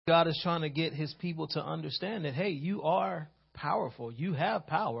God is trying to get his people to understand that, hey, you are powerful. You have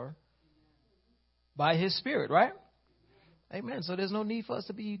power by his spirit, right? Amen. So there's no need for us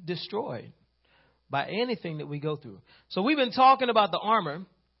to be destroyed by anything that we go through. So we've been talking about the armor.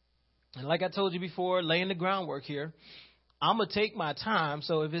 And like I told you before, laying the groundwork here, I'm going to take my time.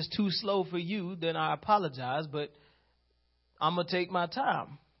 So if it's too slow for you, then I apologize. But I'm going to take my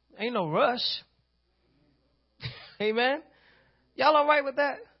time. Ain't no rush. Amen. Y'all all right with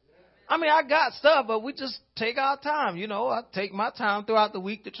that? I mean, I got stuff, but we just take our time. You know, I take my time throughout the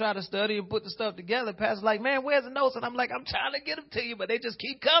week to try to study and put the stuff together. Pastor's like, man, where's the notes? And I'm like, I'm trying to get them to you, but they just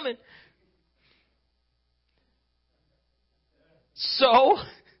keep coming. So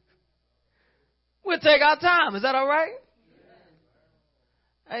we'll take our time. Is that all right?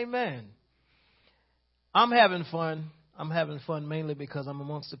 Amen. I'm having fun. I'm having fun mainly because I'm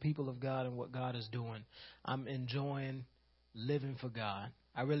amongst the people of God and what God is doing. I'm enjoying living for God.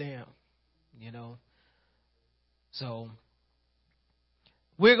 I really am, you know. So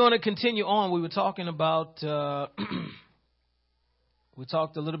we're going to continue on. We were talking about, we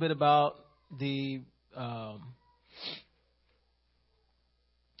talked a little bit about the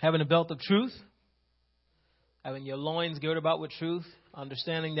having a belt of truth, having your loins girded about with truth,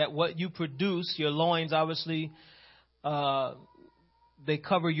 understanding that what you produce, your loins obviously, they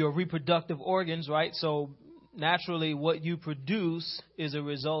cover your reproductive organs, right? So naturally, what you produce is a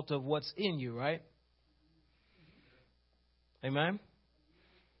result of what's in you, right? Amen?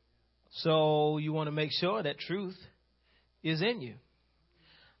 So you want to make sure that truth is in you.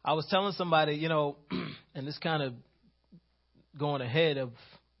 I was telling somebody, you know, and this kind of going ahead of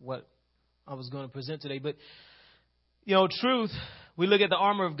what I was going to present today, but, you know, truth, we look at the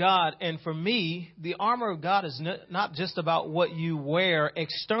armor of God, and for me, the armor of God is not just about what you wear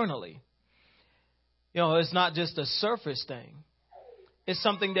externally. You know, it's not just a surface thing. It's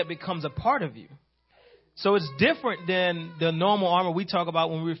something that becomes a part of you. So it's different than the normal armor we talk about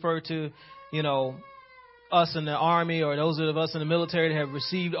when we refer to, you know, us in the army or those of us in the military that have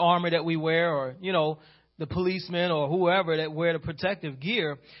received armor that we wear, or, you know, the policemen or whoever that wear the protective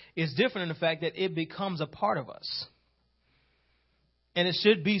gear. Is different in the fact that it becomes a part of us. And it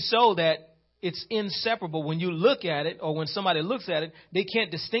should be so that it's inseparable. When you look at it, or when somebody looks at it, they can't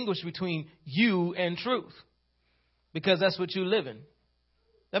distinguish between you and truth, because that's what you live in.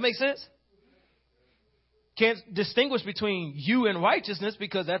 That makes sense? Can't distinguish between you and righteousness,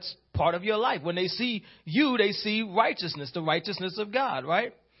 because that's part of your life. When they see you, they see righteousness, the righteousness of God,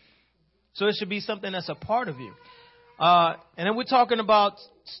 right? So it should be something that's a part of you. And then we're talking about,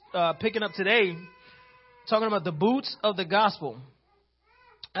 picking up today, talking about the boots of the gospel.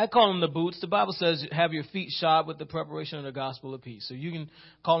 I call them the boots. The Bible says have your feet shod with the preparation of the gospel of peace. So you can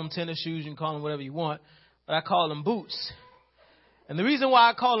call them tennis shoes, you can call them whatever you want, but I call them boots. And the reason why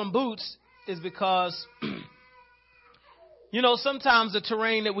I call them boots is because, you know, sometimes the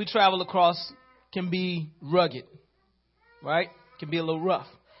terrain that we travel across can be rugged, right? Can be a little rough.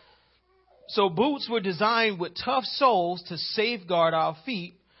 So boots were designed with tough soles to safeguard our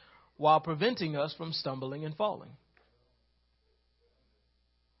feet while preventing us from stumbling and falling.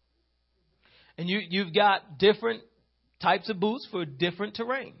 And you've got different types of boots for different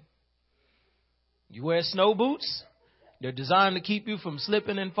terrain. You wear snow boots. They're designed to keep you from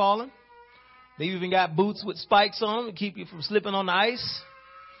slipping and falling. They even got boots with spikes on them to keep you from slipping on the ice.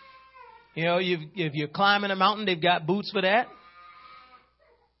 You know, if you're climbing a mountain, they've got boots for that.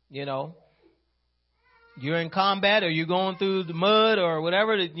 You know, you're in combat or you're going through the mud or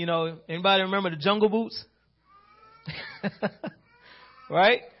whatever. You know, anybody remember the jungle boots?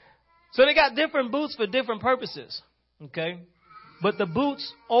 Right? So they got different boots for different purposes, okay? But the boots,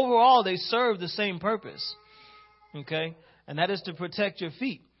 overall, they serve the same purpose, okay? And that is to protect your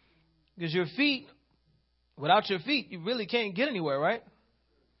feet. Because your feet, without your feet, you really can't get anywhere, right?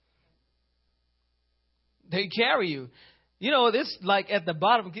 They carry you. You know, this like at the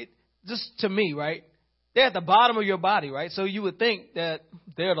bottom, just to me, right? They're at the bottom of your body, right? So you would think that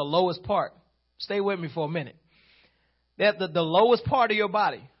they're the lowest part. Stay with me for a minute. They're at the lowest part of your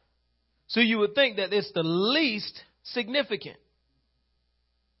body. So you would think that it's the least significant.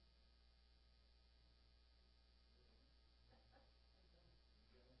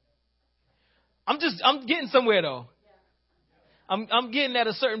 I'm getting somewhere though. I'm getting at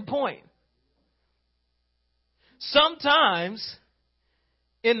a certain point. Sometimes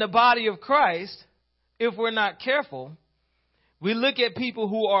in the body of Christ, if we're not careful, we look at people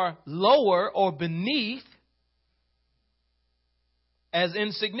who are lower or beneath as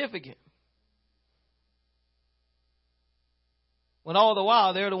insignificant. When all the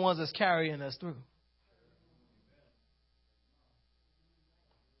while, they're the ones that's carrying us through.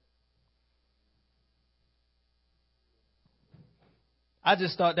 I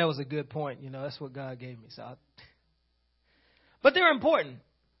just thought that was a good point. That's what God gave me. But they're important.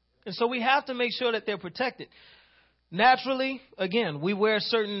 And so we have to make sure that they're protected. Naturally, again, we wear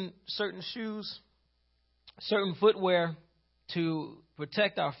certain shoes, certain footwear to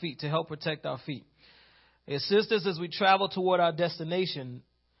protect our feet, to help protect our feet. It assists us as we travel toward our destination.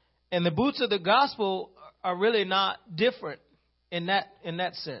 And the boots of the gospel are really not different in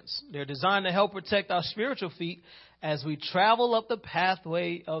that sense. They're designed to help protect our spiritual feet as we travel up the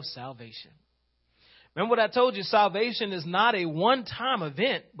pathway of salvation. Remember what I told you, salvation is not a one-time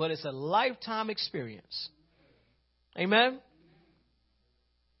event, but it's a lifetime experience. Amen?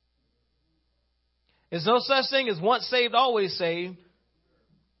 There's no such thing as once saved, always saved.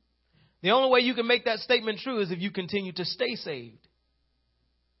 The only way you can make that statement true is if you continue to stay saved.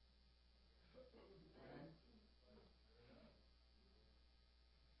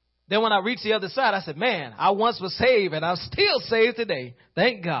 Then when I reached the other side, I said, man, I once was saved and I'm still saved today.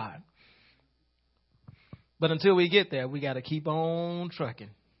 Thank God. But until we get there, we got to keep on trucking.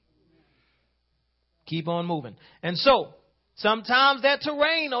 Keep on moving. And so sometimes that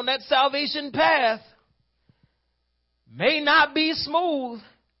terrain on that salvation path may not be smooth.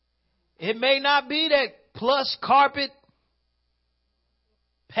 It may not be that plush carpet,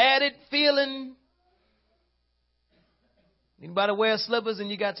 padded feeling. Anybody wear slippers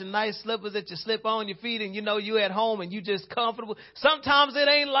and you got your nice slippers that you slip on your feet and you at home and you just comfortable? Sometimes it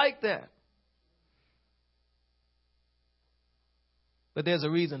ain't like that. But there's a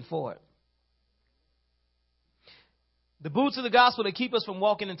reason for it. The boots of the gospel, they keep us from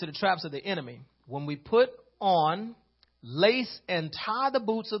walking into the traps of the enemy. When we put on, lace, and tie the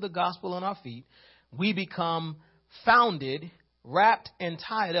boots of the gospel on our feet, we become founded, wrapped, and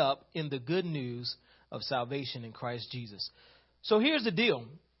tied up in the good news of salvation in Christ Jesus. So here's the deal.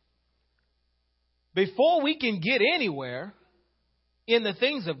 Before we can get anywhere in the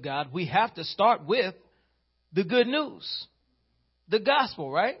things of God, we have to start with the good news, the gospel,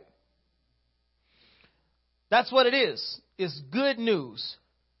 right? That's what it is. It's good news.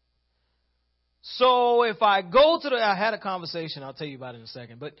 So if I go to I had a conversation, I'll tell you about it in a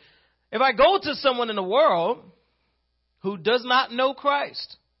second, but if I go to someone in the world who does not know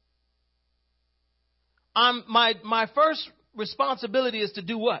Christ, my first responsibility is to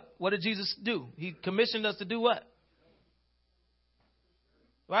do what? What did Jesus do? He commissioned us to do what?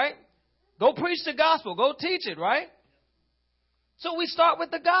 Right? Go preach the gospel. Go teach it, right? So we start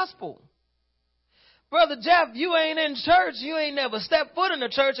with the gospel. Brother Jeff, you ain't in church. You ain't never stepped foot in the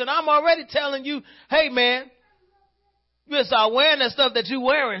church. And I'm already telling you, hey, man, you better start wearing that stuff that you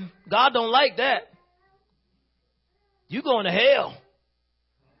wearing. God don't like that. You going to hell.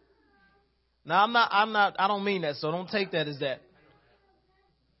 Now, I don't mean that, so don't take that as that.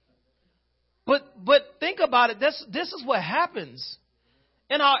 But think about it. This is what happens.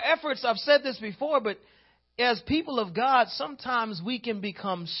 In our efforts, I've said this before, but as people of God, sometimes we can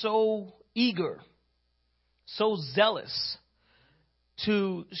become so eager, so zealous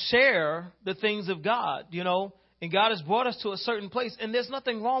to share the things of God, and God has brought us to a certain place, and there's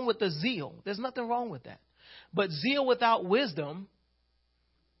nothing wrong with the zeal. There's nothing wrong with that. But zeal without wisdom,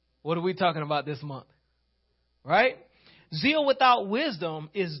 what are we talking about this month? Right? Zeal without wisdom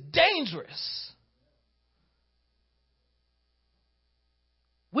is dangerous.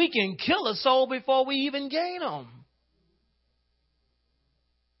 We can kill a soul before we even gain them.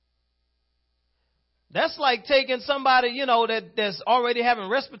 That's like taking somebody, that's already having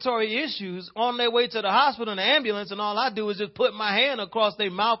respiratory issues on their way to the hospital in the ambulance, and all I do is just put my hand across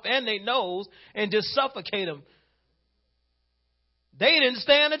their mouth and their nose and just suffocate them. They didn't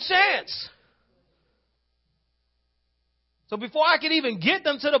stand a chance. So before I can even get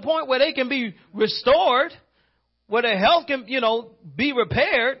them to the point where they can be restored, where their health can, be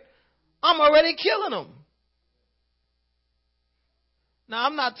repaired, I'm already killing them. Now,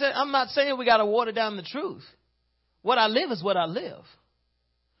 I'm not saying we got to water down the truth. What I live is what I live.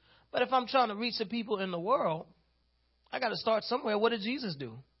 But if I'm trying to reach the people in the world, I got to start somewhere. What did Jesus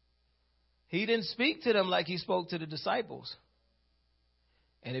do? He didn't speak to them like he spoke to the disciples.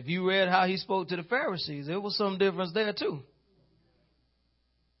 And if you read how he spoke to the Pharisees, there was some difference there too.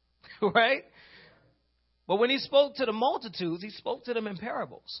 Right? But when he spoke to the multitudes, he spoke to them in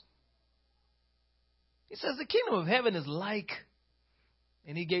parables. He says the kingdom of heaven is like,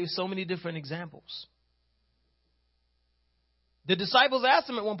 and he gave so many different examples. The disciples asked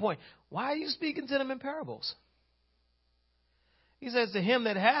him at one point, why are you speaking to them in parables? He says, to him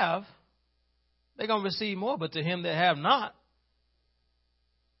that have, they're going to receive more, but to him that have not,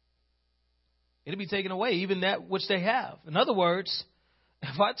 it'll be taken away, even that which they have. In other words,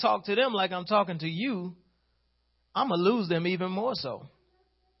 if I talk to them like I'm talking to you, I'm going to lose them even more so.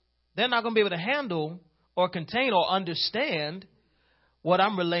 They're not going to be able to handle or contain or understand what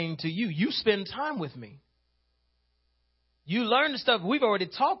I'm relaying to you. You spend time with me. You learn the stuff. We've already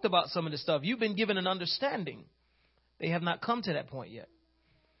talked about some of the stuff. You've been given an understanding. They have not come to that point yet.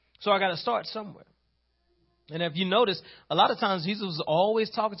 So I got to start somewhere. And if you notice, a lot of times Jesus was always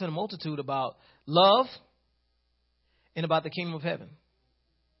talking to the multitude about love and about the kingdom of heaven.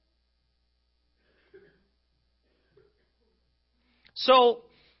 So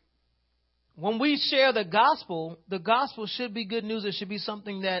when we share the gospel should be good news. It should be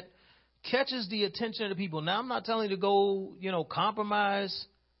something that catches the attention of the people. Now, I'm not telling you to go, compromise,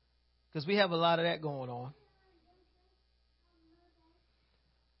 because we have a lot of that going on.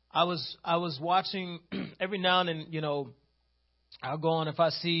 I was watching every now and then, I'll go on if I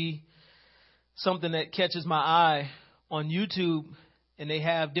see something that catches my eye on YouTube, and they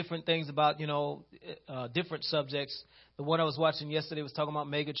have different things about, different subjects. The one I was watching yesterday was talking about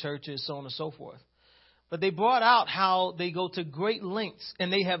mega churches, so on and so forth. But they brought out how they go to great lengths,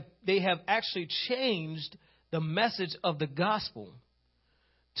 and they have actually changed the message of the gospel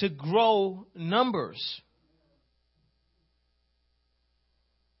to grow numbers.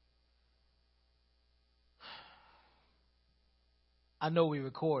 I know we're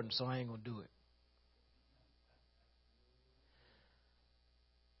recording, so I ain't going to do it.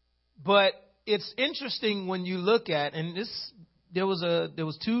 But it's interesting when you look at, and there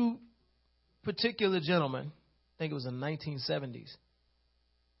was two particular gentlemen, I think it was in the 1970s,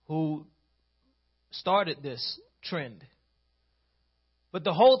 who started this trend. But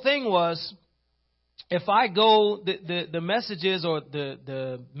the whole thing was, if I go, the message is, or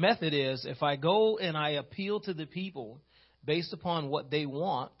the method is, if I go and I appeal to the people based upon what they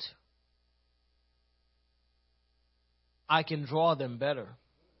want, I can draw them better.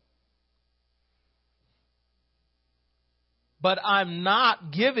 But I'm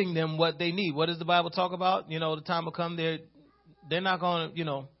not giving them what they need. What does the Bible talk about? The time will come, they're not going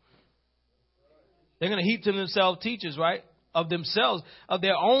to, they're going to heap to themselves teachers, right? Of themselves, of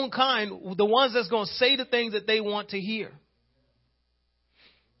their own kind, the ones that's going to say the things that they want to hear.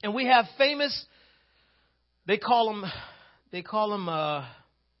 And we have famous, they call them,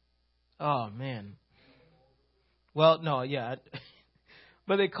 oh man. Well, no, yeah.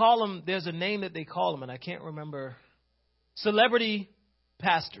 But they call them, there's a name that they call them, and I can't remember. Celebrity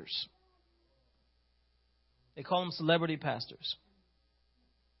pastors. They call them celebrity pastors.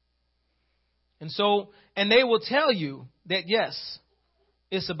 And they will tell you that, yes,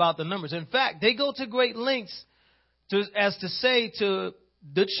 it's about the numbers. In fact, they go to great lengths as to say to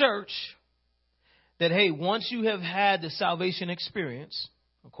the church that, hey, once you have had the salvation experience,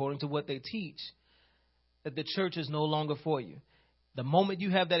 according to what they teach, that the church is no longer for you. The moment you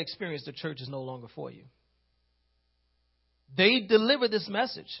have that experience, the church is no longer for you. They deliver this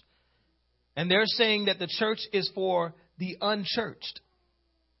message. And they're saying that the church is for the unchurched.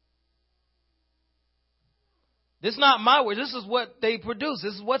 This is not my words. This is what they produce.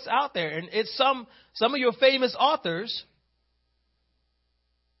 This is what's out there. And it's some of your famous authors.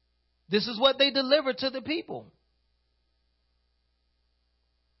 This is what they deliver to the people.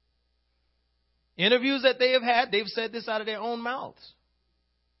 Interviews that they have had, they've said this out of their own mouths.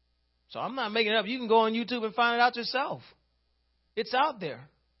 So I'm not making it up. You can go on YouTube and find it out yourself. It's out there.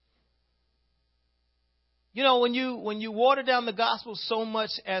 When you water down the gospel so much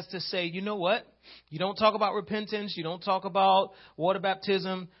as to say, you know what? You don't talk about repentance. You don't talk about water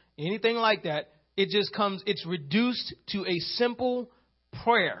baptism, anything like that. It's reduced to a simple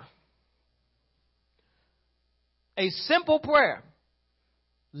prayer. A simple prayer.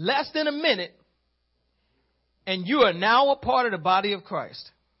 Less than a minute. And you are now a part of the body of Christ.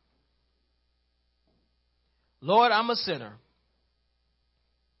 Lord, I'm a sinner.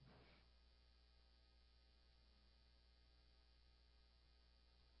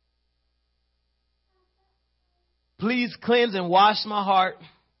 Please cleanse and wash my heart.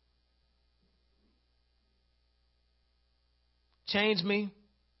 Change me.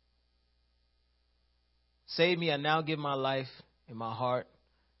 Save me. I now give my life and my heart,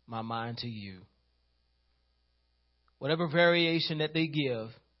 my mind to you. Whatever variation that they give,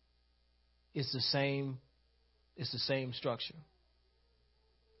 it's the same structure.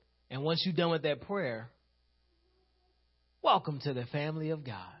 And once you're done with that prayer, welcome to the family of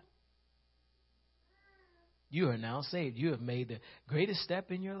God. You are now saved. You have made the greatest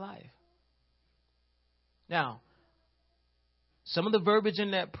step in your life. Now, some of the verbiage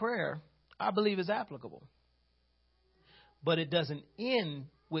in that prayer, I believe, is applicable. But it doesn't end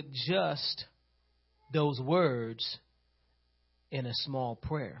with just those words in a small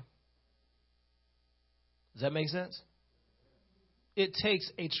prayer. Does that make sense? It takes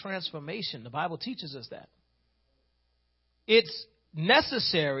a transformation. The Bible teaches us that. It's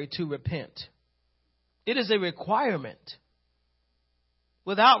necessary to repent. It is a requirement.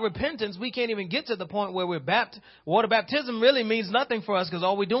 Without repentance, we can't even get to the point where we're baptized. Water baptism really means nothing for us because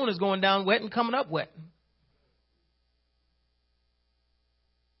all we're doing is going down wet and coming up wet.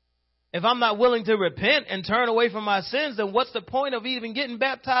 If I'm not willing to repent and turn away from my sins, then what's the point of even getting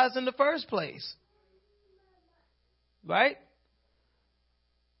baptized in the first place? Right?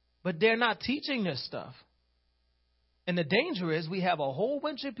 But they're not teaching this stuff. And the danger is we have a whole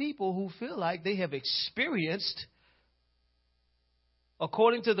bunch of people who feel like they have experienced,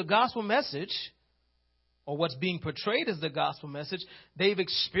 according to the gospel message, or what's being portrayed as the gospel message, they've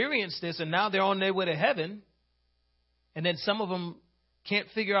experienced this and now they're on their way to heaven. And then some of them can't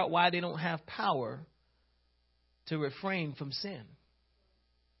figure out why they don't have power to refrain from sin.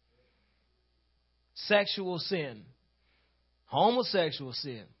 Sexual sin, homosexual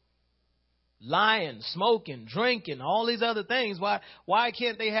sin, lying, smoking, drinking, all these other things. Why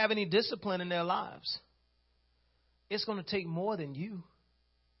can't they have any discipline in their lives? It's going to take more than you.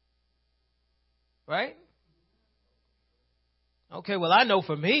 Right? Okay, well, I know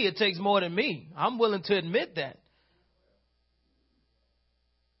for me, it takes more than me. I'm willing to admit that.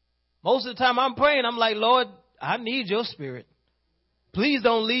 Most of the time I'm praying, I'm like, Lord, I need your spirit. Please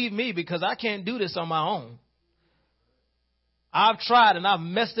don't leave me because I can't do this on my own. I've tried and I've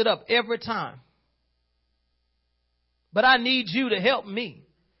messed it up every time. But I need you to help me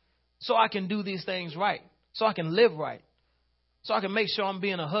so I can do these things right, so I can live right, so I can make sure I'm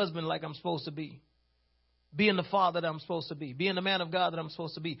being a husband like I'm supposed to be, being the father that I'm supposed to be, being the man of God that I'm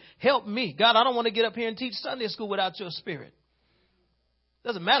supposed to be. Help me. God, I don't want to get up here and teach Sunday school without your spirit.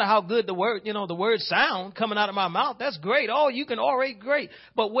 Doesn't matter how good the words sound coming out of my mouth. That's great. Oh, you can orate great.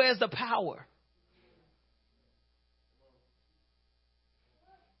 But where's the power?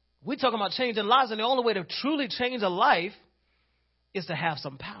 We're talking about changing lives, and the only way to truly change a life is to have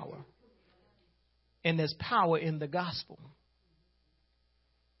some power. And there's power in the gospel.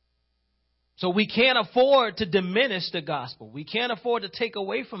 So we can't afford to diminish the gospel. We can't afford to take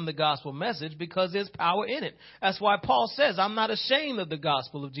away from the gospel message because there's power in it. That's why Paul says, I'm not ashamed of the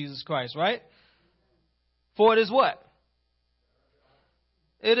gospel of Jesus Christ, right? For it is what?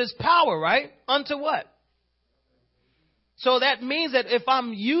 It is power, right? Unto what? So that means that if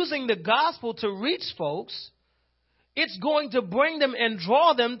I'm using the gospel to reach folks, it's going to bring them and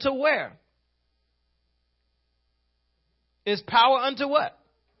draw them to where? Is power unto what?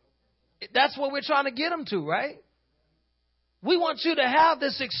 That's what we're trying to get them to, right? We want you to have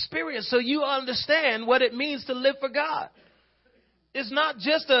this experience so you understand what it means to live for God. It's not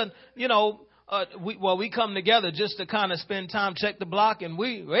just we come together just to kind of spend time, check the block, and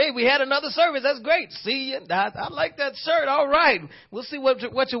we had another service. That's great. See you. I like that shirt. All right. We'll see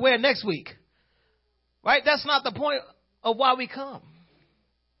what you wear next week. Right? That's not the point of why we come.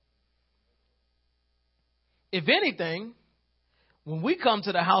 If anything, when we come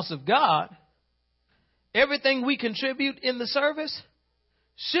to the house of God, everything we contribute in the service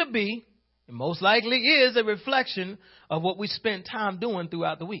should be, and most likely is, a reflection of what we spent time doing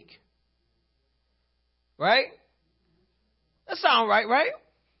throughout the week. Right? That sounds right, right?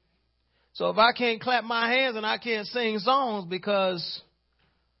 So if I can't clap my hands and I can't sing songs because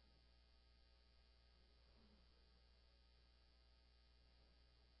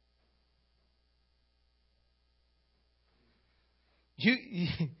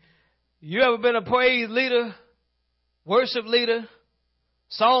you ever been a praise leader, worship leader,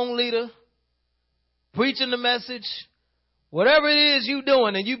 song leader, preaching the message, whatever it is you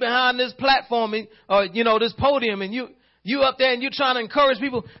doing, and you behind this platform or this podium, and you up there and you're trying to encourage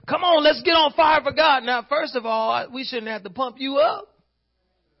people, come on, let's get on fire for God. Now, first of all, we shouldn't have to pump you up.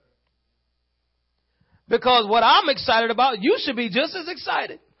 Because what I'm excited about, you should be just as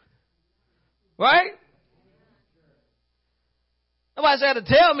excited. Right? Nobody's had to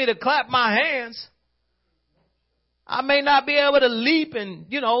tell me to clap my hands. I may not be able to leap and,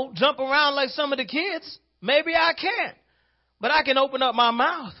 jump around like some of the kids. Maybe I can't. But I can open up my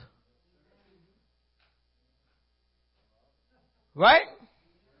mouth. Right?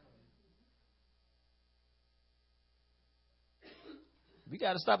 We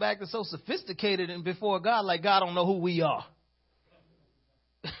got to stop acting so sophisticated and before God like God don't know who we are.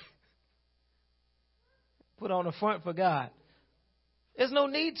 Put on the front for God. There's no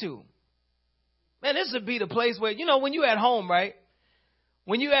need to. Man, this would be the place where, when you're at home, right?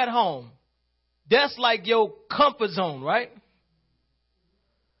 When you're at home, that's like your comfort zone, right?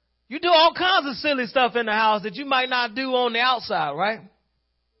 You do all kinds of silly stuff in the house that you might not do on the outside, right?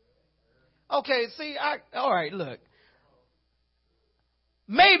 Okay, see, all right, look.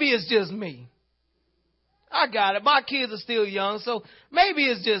 Maybe it's just me. I got it. My kids are still young, so maybe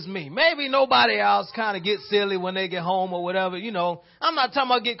it's just me. Maybe nobody else kind of gets silly when they get home or whatever. You know, I'm not talking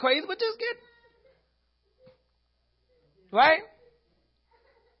about get crazy, but just get, right?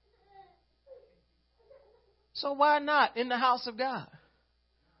 So why not in the house of God?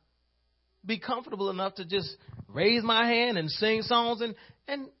 Be comfortable enough to just raise my hand and sing songs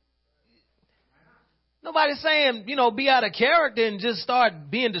and nobody's saying, you know, be out of character and just start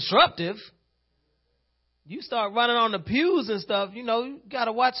being disruptive. You start running on the pews and stuff, you know, you got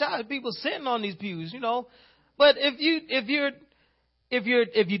to watch out. People sitting on these pews, you know. But if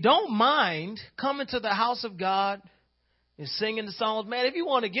you don't mind coming to the house of God and singing the songs, man, if you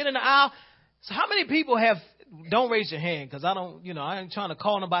want to get in the aisle, so how many people don't raise your hand because I ain't trying to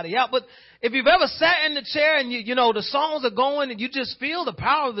call nobody out. But if you've ever sat in the chair and you know the songs are going and you just feel the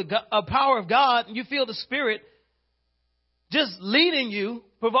power of God and you feel the Spirit just leading you,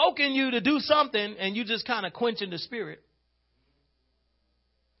 provoking you to do something, and you just kind of quenching the Spirit.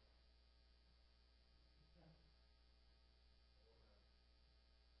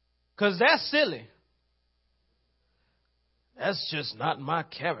 Because that's silly. That's just not my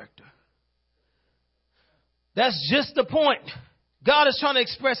character. That's just the point. God is trying to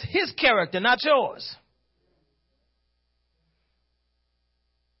express his character, not yours.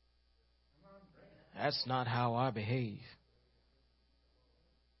 That's not how I behave.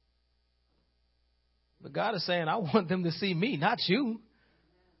 But God is saying, I want them to see me, not you.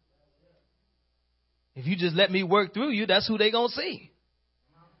 If you just let me work through you, that's who they're going to see.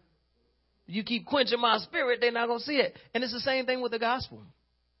 You keep quenching my spirit, they're not going to see it. And it's the same thing with the gospel.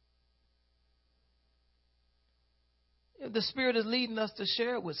 If the Spirit is leading us to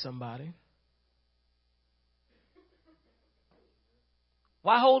share it with somebody,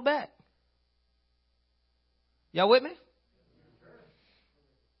 why hold back? Y'all with me?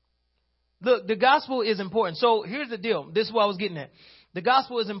 Look, the gospel is important. So here's the deal. This is what I was getting at. The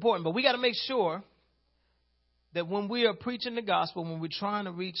gospel is important, but we got to make sure that when we are preaching the gospel, when we're trying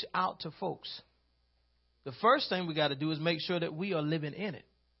to reach out to folks, the first thing we got to do is make sure that we are living in it.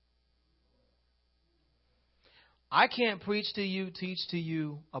 I can't preach to you, teach to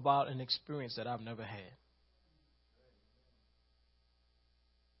you about an experience that I've never had.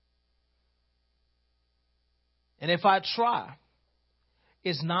 And if I try,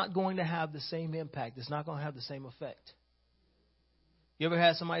 it's not going to have the same impact. It's not going to have the same effect. You ever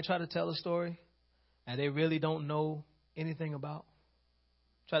had somebody try to tell a story and they really don't know anything about?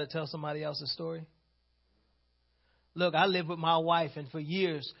 Try to tell somebody else's story? Look, I lived with my wife, and for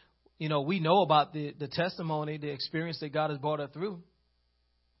years, you know, we know about the testimony, the experience that God has brought her through.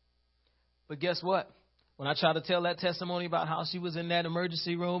 But guess what? When I try to tell that testimony about how she was in that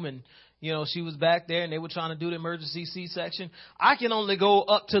emergency room and, you know, she was back there and they were trying to do the emergency C-section, I can only go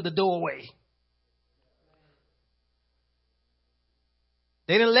up to the doorway.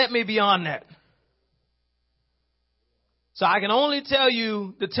 They didn't let me beyond that. So I can only tell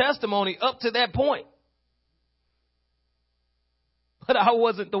you the testimony up to that point. But I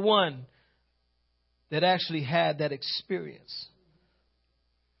wasn't the one that actually had that experience.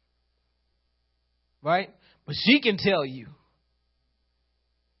 Right? But she can tell you.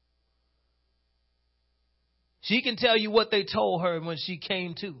 She can tell you what they told her when she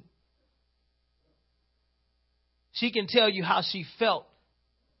came to. She can tell you how she felt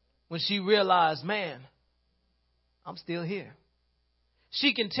when she realized, man, I'm still here.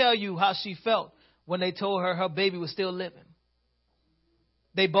 She can tell you how she felt when they told her baby was still living.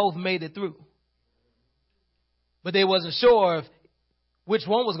 They both made it through. But they wasn't sure if which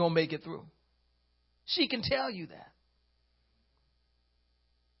one was going to make it through. She can tell you that.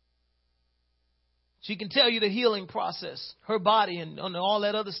 She can tell you the healing process, her body and all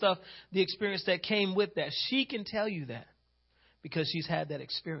that other stuff, the experience that came with that. She can tell you that because she's had that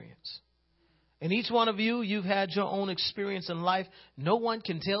experience. And each one of you, you've had your own experience in life. No one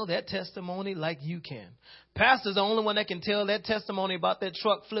can tell that testimony like you can. Pastor's the only one that can tell that testimony about that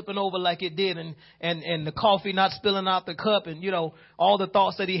truck flipping over like it did and the coffee not spilling out the cup and, you know, all the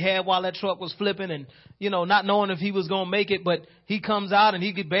thoughts that he had while that truck was flipping and, you know, not knowing if he was going to make it. But he comes out and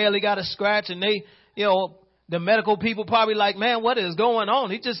he barely got a scratch and they, you know, the medical people probably like, man, what is going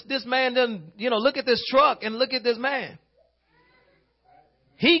on? This man doesn't, you know, look at this truck and look at this man.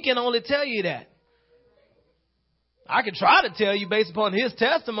 He can only tell you that. I can try to tell you based upon his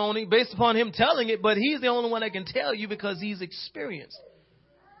testimony, based upon him telling it, but he's the only one that can tell you because he's experienced.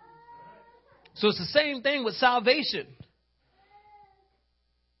 So it's the same thing with salvation.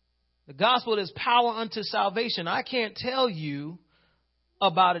 The gospel is power unto salvation. I can't tell you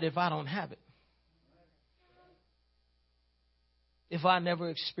about it if I don't have it? If I never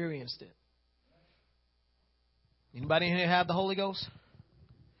experienced it? Anybody in here have the Holy Ghost?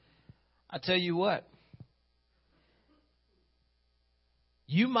 I tell you what.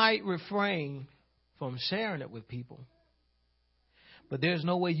 You might refrain from sharing it with people, but there's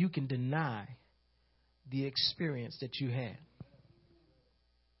no way you can deny the experience that you had.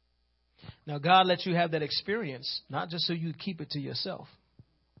 Now, God lets you have that experience, not just so you keep it to yourself,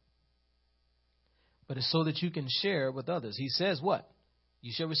 but it's so that you can share with others. He says what?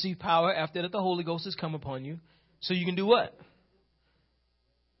 You shall receive power after that the Holy Ghost has come upon you. So you can do what?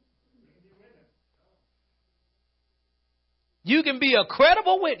 You can be a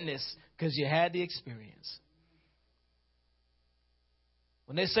credible witness because you had the experience.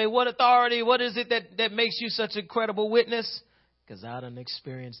 When they say, what authority, what is it that makes you such a credible witness? Because I done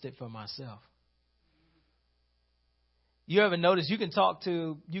experienced it for myself. You ever notice you can talk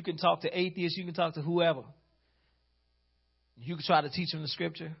to atheists, you can talk to whoever. You can try to teach them the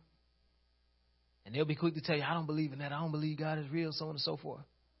scripture. And they'll be quick to tell you, I don't believe in that. I don't believe God is real, so on and so forth.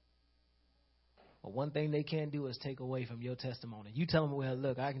 But one thing they can't do is take away from your testimony. You tell them, well,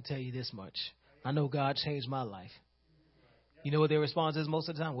 look, I can tell you this much. I know God changed my life. You know what their response is most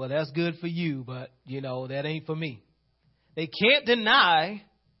of the time? Well, that's good for you, but, that ain't for me. They can't deny,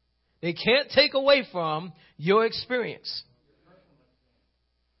 they can't take away from your experience.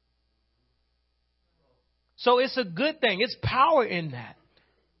 So it's a good thing. It's power in that.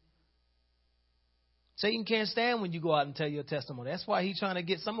 Satan can't stand when you go out and tell your testimony. That's why he's trying to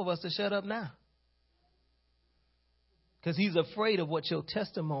get some of us to shut up now. Because he's afraid of what your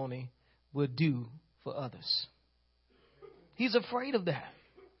testimony will do for others. He's afraid of that.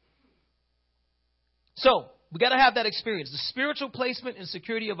 So we got to have that experience. The spiritual placement and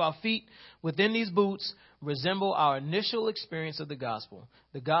security of our feet within these boots resemble our initial experience of the gospel.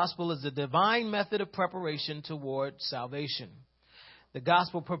 The gospel is the divine method of preparation toward salvation. The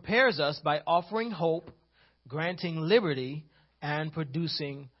gospel prepares us by offering hope, granting liberty, and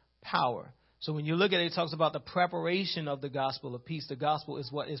producing power. So when you look at it, it talks about the preparation of the gospel of peace. The gospel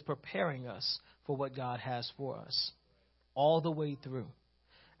is what is preparing us for what God has for us all the way through.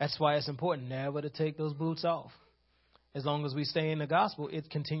 That's why it's important never to take those boots off. As long as we stay in the gospel, it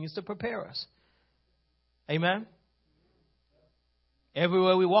continues to prepare us. Amen?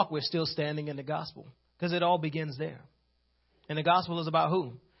 Everywhere we walk, we're still standing in the gospel because it all begins there. And the gospel is about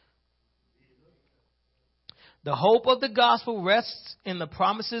who? The hope of the gospel rests in the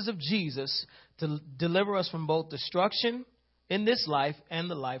promises of Jesus to deliver us from both destruction in this life and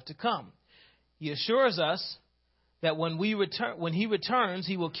the life to come. He assures us that when he returns,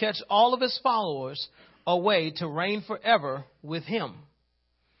 he will catch all of his followers away to reign forever with him.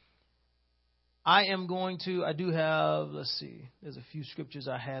 There's a few scriptures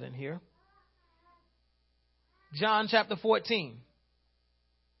I had in here. John chapter 14.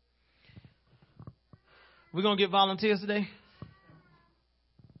 We're going to get volunteers today?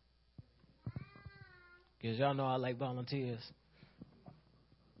 Because y'all know I like volunteers.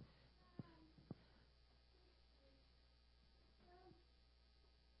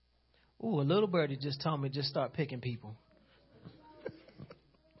 Ooh, a little birdie just told me just start picking people.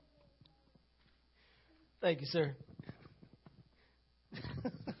 Thank you, sir.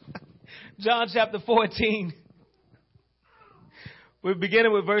 John chapter 14. We're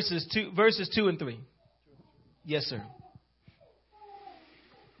beginning with verses 2 and 3. Yes, sir.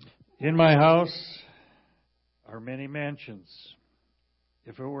 In my house are many mansions.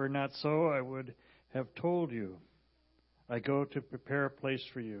 If it were not so, I would have told you. I go to prepare a place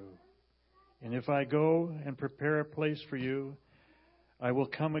for you. And if I go and prepare a place for you, I will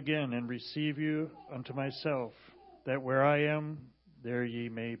come again and receive you unto myself, that where I am, there ye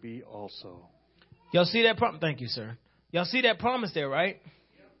may be also. Y'all see that promise? Thank you, sir. Y'all see that promise there, right?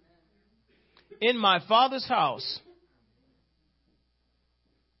 In my Father's house.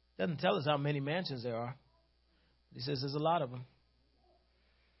 Doesn't tell us how many mansions there are. He says there's a lot of them.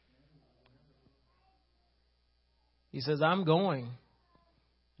 He says, I'm going.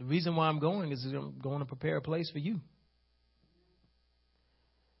 The reason why I'm going is I'm going to prepare a place for you.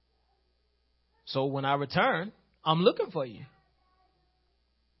 So when I return, I'm looking for you.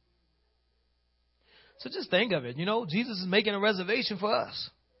 So just think of it. Jesus is making a reservation for us.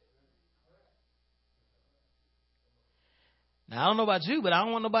 Now, I don't know about you, but I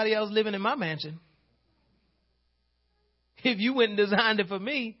don't want nobody else living in my mansion. If you went and designed it for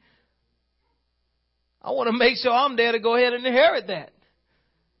me, I want to make sure I'm there to go ahead and inherit that.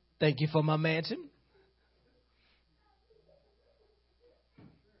 Thank you for my mansion.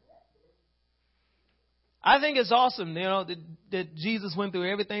 I think it's awesome, that Jesus went through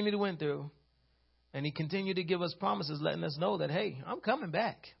everything that he went through. And he continued to give us promises, letting us know that, hey, I'm coming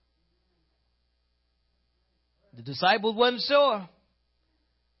back. The disciples wasn't sure.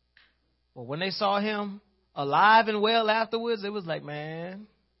 But when they saw him alive and well afterwards, it was like, man,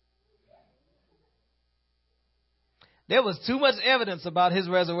 there was too much evidence about his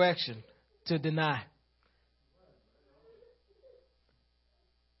resurrection to deny.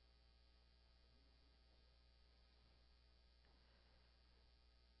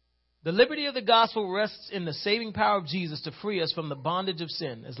 The liberty of the gospel rests in the saving power of Jesus to free us from the bondage of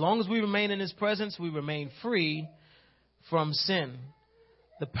sin. As long as we remain in his presence, we remain free from sin.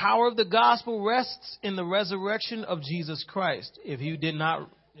 The power of the gospel rests in the resurrection of Jesus Christ. If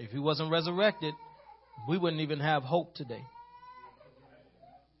he wasn't resurrected, we wouldn't even have hope today.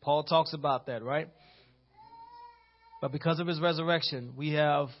 Paul talks about that, right? But because of his resurrection, we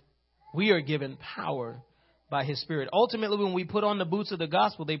are given power by his Spirit. Ultimately, when we put on the boots of the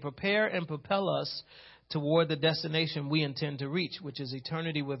gospel, they prepare and propel us toward the destination we intend to reach, which is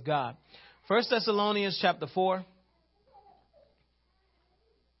eternity with God. 1 Thessalonians chapter 4.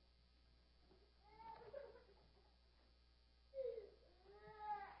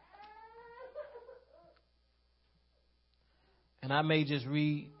 And I may just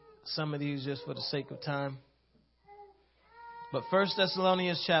read some of these just for the sake of time. But 1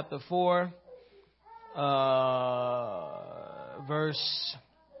 Thessalonians chapter 4, verses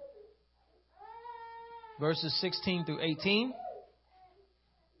 16 through 18.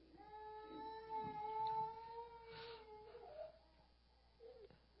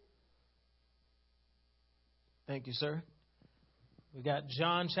 Thank you, sir. We got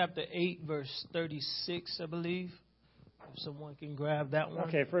John chapter 8, verse 36, I believe. If someone can grab that one.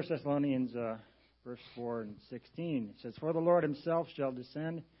 Okay, 1 Thessalonians verse 4 and 16. It says, "For the Lord himself shall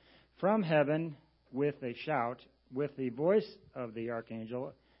descend from heaven with a shout, with the voice of the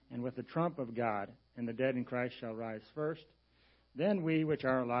archangel, and with the trump of God, and the dead in Christ shall rise first. Then we which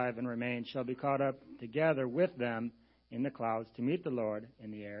are alive and remain shall be caught up together with them in the clouds to meet the Lord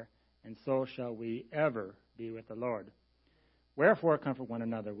in the air, and so shall we ever be with the Lord. Wherefore comfort one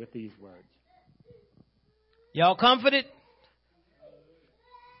another with these words." Y'all comforted?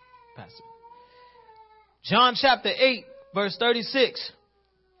 Pastor. John chapter 8, verse 36.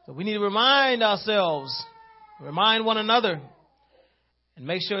 So we need to remind ourselves, remind one another, and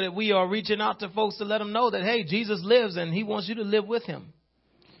make sure that we are reaching out to folks to let them know that, hey, Jesus lives and he wants you to live with him.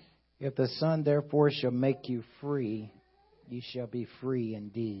 "If the Son therefore shall make you free, ye shall be free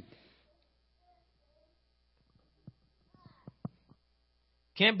indeed."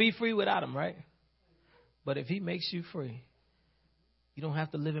 Can't be free without him, right? But if he makes you free, you don't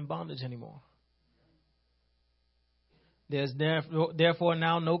have to live in bondage anymore. There's therefore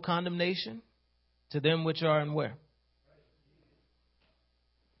now no condemnation to them which are in where?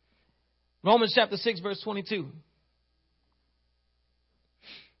 Romans chapter 6, verse 22.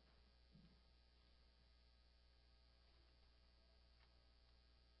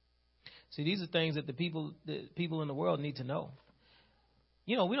 See, these are things that the people in the world need to know.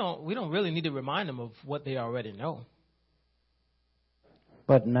 We don't really need to remind them of what they already know.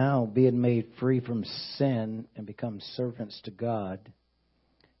 "But now, being made free from sin and become servants to God,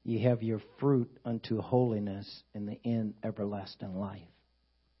 ye have your fruit unto holiness, and the end everlasting life."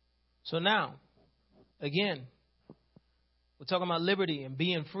 So now, again, we're talking about liberty and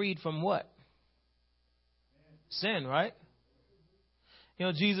being freed from what? Sin, right?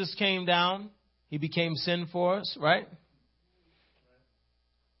 Jesus came down. He became sin for us, right?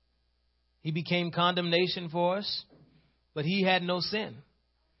 He became condemnation for us, but he had no sin.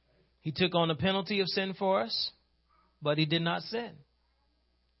 He took on the penalty of sin for us, but he did not sin.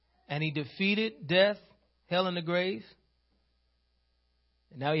 And he defeated death, hell, and the grave.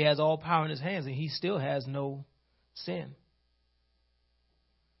 And now he has all power in his hands, and he still has no sin.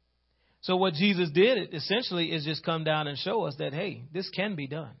 So what Jesus did essentially is just come down and show us that, hey, this can be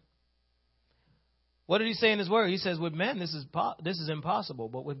done. What did he say in his word? He says, with men, this is impossible,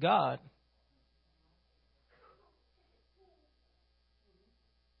 but with God,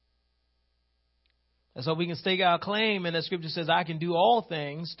 and so we can stake our claim, and the scripture says, I can do all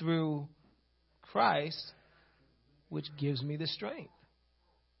things through Christ, which gives me the strength.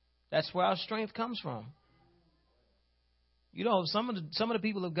 That's where our strength comes from. Some of the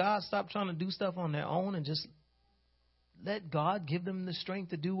people of God stop trying to do stuff on their own and just let God give them the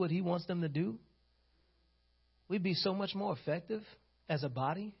strength to do what he wants them to do. We'd be so much more effective as a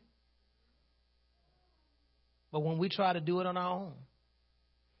body. But when we try to do it on our own,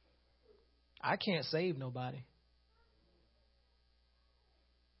 I can't save nobody.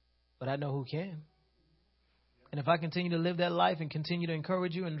 But I know who can. And if I continue to live that life and continue to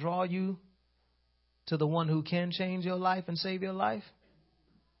encourage you and draw you to the one who can change your life and save your life,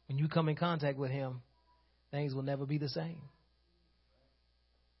 when you come in contact with him, things will never be the same.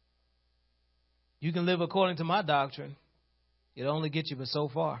 You can live according to my doctrine. It'll only get you but so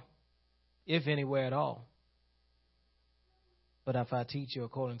far, if anywhere at all. But if I teach you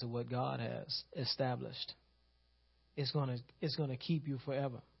according to what God has established, it's going to keep you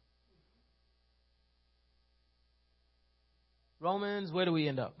forever. Romans, where do we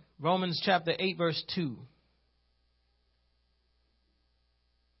end up? Romans chapter 8, verse 2.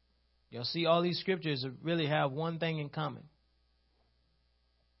 You'll see all these scriptures really have one thing in common.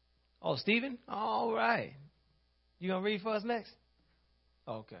 Oh, Stephen? All right. You going to read for us next?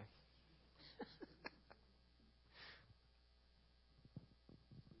 Okay.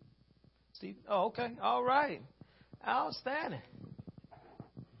 Steve? Oh, okay. All right. Outstanding.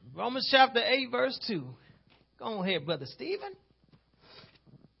 Romans chapter 8, verse 2. Go ahead, Brother Stephen.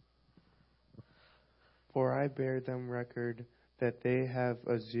 For I bear them record that they have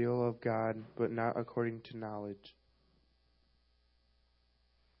a zeal of God, but not according to knowledge.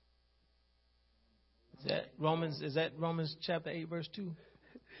 Is that Romans chapter 8, verse 2?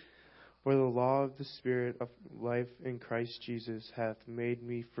 For the law of the Spirit of life in Christ Jesus hath made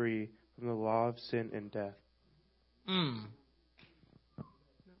me free from the law of sin and death.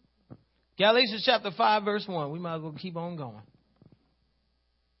 Galatians chapter 5, verse 1. We might as well keep on going.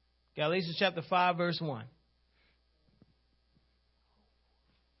 Galatians chapter 5, verse 1.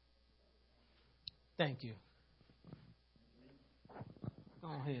 Thank you. Go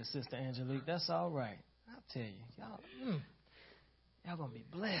ahead, Sister Angelique. That's all right. I'll tell you. Y'all going to be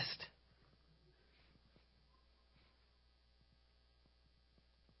blessed.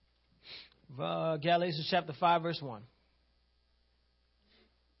 Galatians chapter 5, verse 1.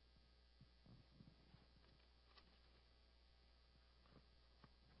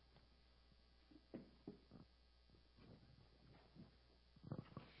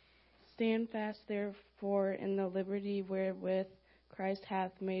 Stand fast, therefore, in the liberty wherewith Christ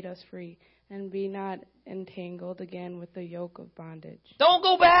hath made us free, and be not entangled again with the yoke of bondage. Don't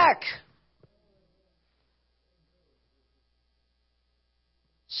go back.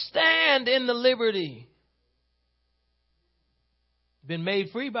 Stand in the liberty. Been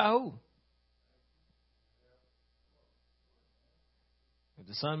made free by who? If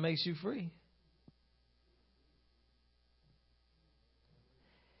the Son makes you free.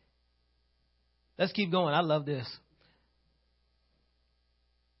 Let's keep going. I love this.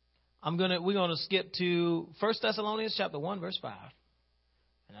 We're gonna skip to 1 Thessalonians chapter 1, verse 5.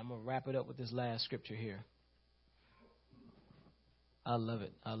 And I'm gonna wrap it up with this last scripture here. I love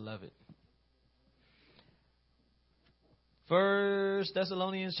it. I love it. 1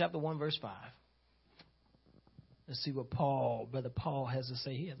 Thessalonians chapter 1, verse 5. Let's see what Brother Paul has to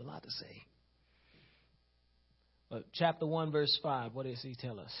say. He has a lot to say. But chapter 1, verse 5, what does he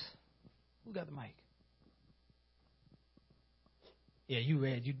tell us? Who got the mic? Yeah, you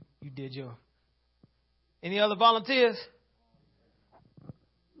read. You did your. Any other volunteers?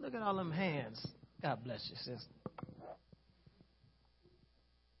 Look at all them hands. God bless you, sister.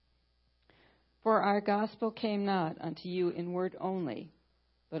 For our gospel came not unto you in word only,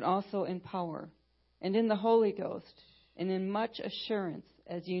 but also in power, and in the Holy Ghost, and in much assurance,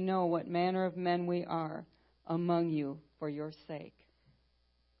 as you know what manner of men we are among you for your sake.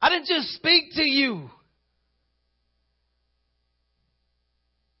 I didn't just speak to you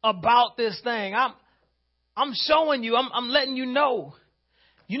about this thing. I'm showing you. I'm letting you know.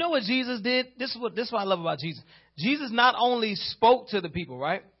 You know what Jesus did? This is what I love about Jesus. Jesus not only spoke to the people,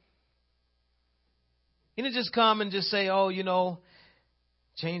 right? He didn't just come and just say, oh,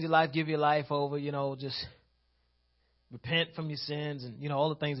 change your life, give your life over, just repent from your sins and, all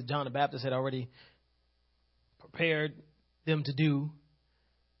the things that John the Baptist had already prepared them to do.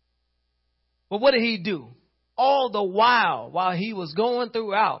 But what did he do? All the while he was going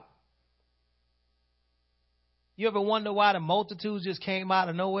throughout. You ever wonder why the multitudes just came out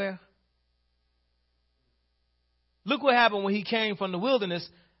of nowhere? Look what happened when he came from the wilderness.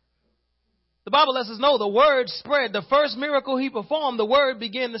 The Bible lets us know the word spread. The first miracle he performed, the word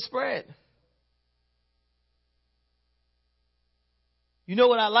began to spread. You know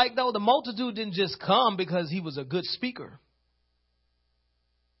what I like though? The multitude didn't just come because he was a good speaker.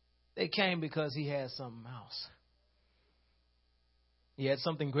 They came because he had something else. He had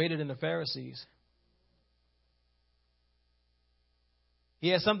something greater than the Pharisees. He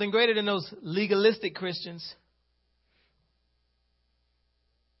had something greater than those legalistic Christians.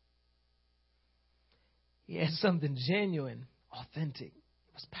 He had something genuine, authentic.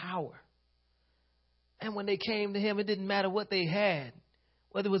 It was power. And when they came to him, it didn't matter what they had,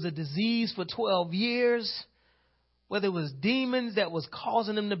 whether it was a disease for 12 years, whether it was demons that was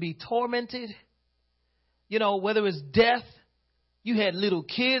causing them to be tormented, whether it was death. You had little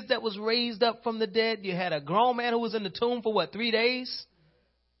kids that was raised up from the dead. You had a grown man who was in the tomb for 3 days?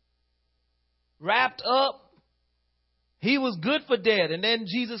 Wrapped up. He was good for dead. And then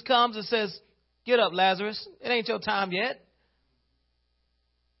Jesus comes and says, get up, Lazarus. It ain't your time yet.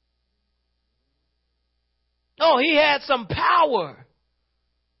 Oh, he had some power.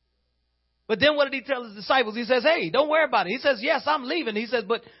 But then what did he tell his disciples? He says, hey, don't worry about it. He says, yes, I'm leaving. He says,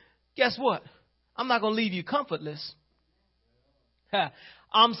 but guess what? I'm not going to leave you comfortless.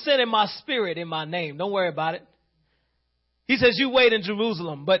 I'm sending my spirit in my name. Don't worry about it. He says, you wait in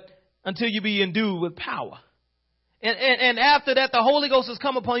Jerusalem, but until you be endued with power. And after that, the Holy Ghost has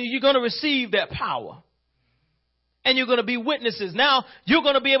come upon you. You're going to receive that power. And you're going to be witnesses. Now, you're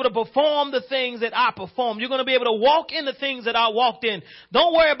going to be able to perform the things that I performed. You're going to be able to walk in the things that I walked in.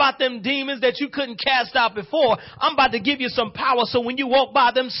 Don't worry about them demons that you couldn't cast out before. I'm about to give you some power. So when you walk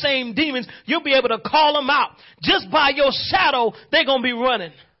by them same demons, you'll be able to call them out. Just by your shadow, they're going to be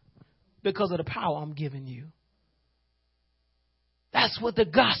running because of the power I'm giving you. That's what the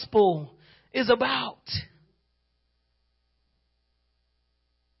gospel is about.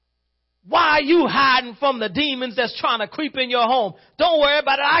 Why are you hiding from the demons that's trying to creep in your home? Don't worry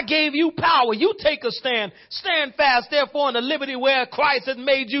about it. I gave you power. You take a stand. Stand fast, therefore, in the liberty where Christ has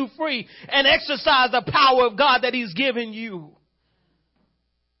made you free, and exercise the power of God that he's given you.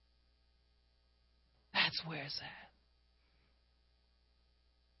 That's where it's at.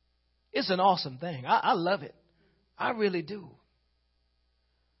 It's an awesome thing. I love it. I really do.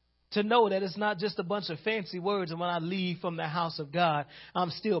 To know that it's not just a bunch of fancy words, and when I leave from the house of God, I'm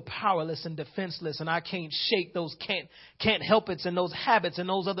still powerless and defenseless, and I can't shake those can't help it's and those habits and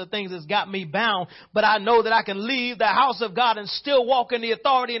those other things that's got me bound. But I know that I can leave the house of God and still walk in the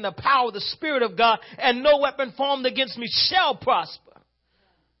authority and the power of the Spirit of God, and no weapon formed against me shall prosper,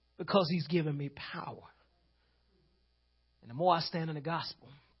 because he's given me power. And the more I stand in the gospel,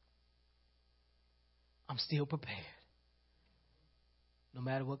 I'm still prepared. No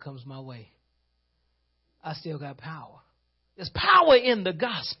matter what comes my way, I still got power. There's power in the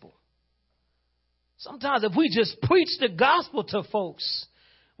gospel. Sometimes if we just preach the gospel to folks,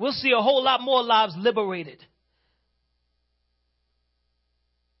 we'll see a whole lot more lives liberated.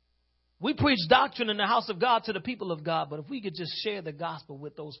 We preach doctrine in the house of God to the people of God, but if we could just share the gospel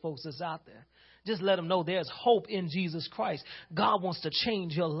with those folks that's out there, just let them know there's hope in Jesus Christ. God wants to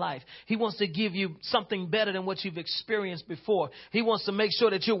change your life. He wants to give you something better than what you've experienced before. He wants to make sure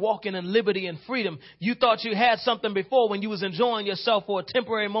that you're walking in liberty and freedom. You thought you had something before when you was enjoying yourself for a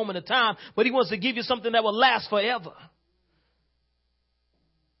temporary moment of time, but he wants to give you something that will last forever.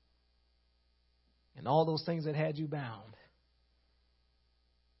 And all those things that had you bound,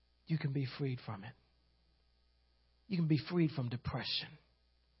 you can be freed from it. You can be freed from depression.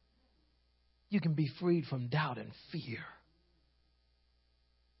 You can be freed from doubt and fear.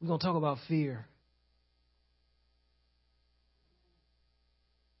 We're going to talk about fear.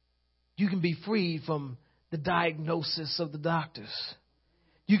 You can be freed from the diagnosis of the doctors.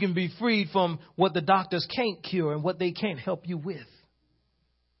 You can be freed from what the doctors can't cure and what they can't help you with.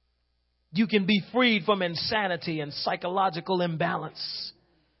 You can be freed from insanity and psychological imbalance.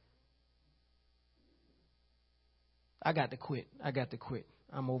 I got to quit.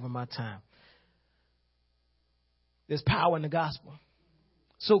 I'm over my time. There's power in the gospel.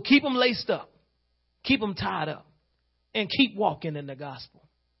 So keep them laced up. Keep them tied up. And keep walking in the gospel.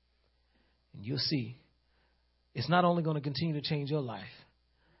 And you'll see, it's not only going to continue to change your life,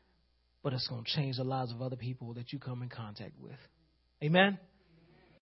 but it's going to change the lives of other people that you come in contact with. Amen?